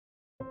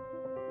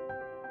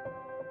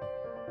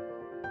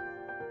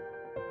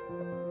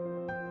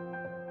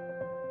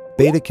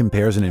Beta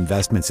compares an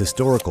investment's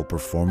historical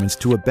performance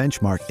to a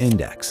benchmark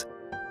index.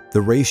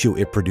 The ratio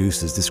it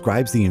produces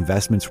describes the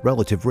investment's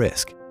relative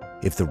risk.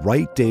 If the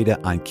right data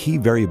on key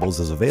variables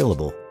is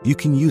available, you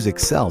can use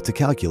Excel to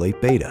calculate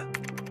beta.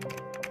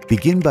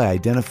 Begin by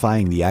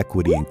identifying the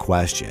equity in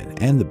question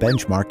and the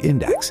benchmark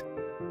index.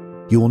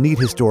 You will need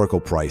historical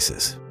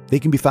prices. They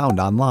can be found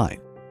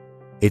online.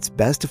 It's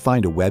best to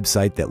find a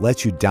website that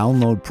lets you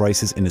download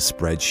prices in a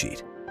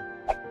spreadsheet.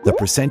 The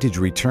percentage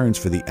returns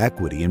for the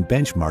equity and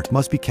benchmark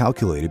must be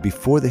calculated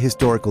before the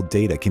historical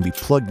data can be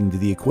plugged into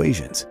the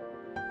equations.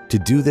 To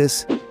do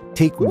this,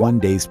 take one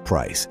day's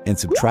price and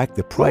subtract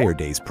the prior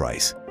day's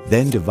price,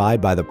 then divide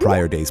by the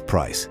prior day's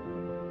price.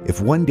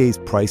 If one day's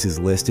price is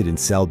listed in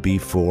cell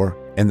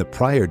B4 and the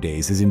prior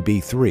day's is in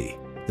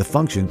B3, the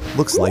function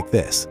looks like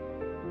this.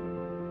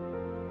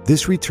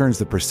 This returns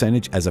the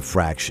percentage as a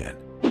fraction.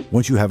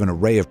 Once you have an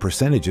array of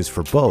percentages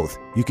for both,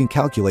 you can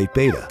calculate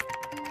beta.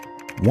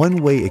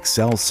 One way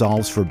Excel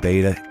solves for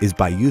beta is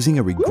by using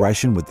a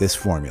regression with this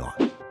formula.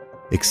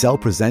 Excel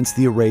presents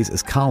the arrays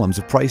as columns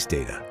of price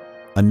data.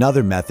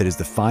 Another method is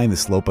to find the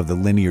slope of the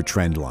linear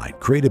trend line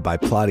created by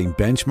plotting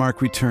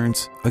benchmark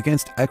returns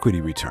against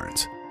equity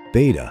returns.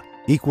 Beta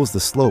equals the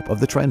slope of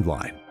the trend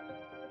line.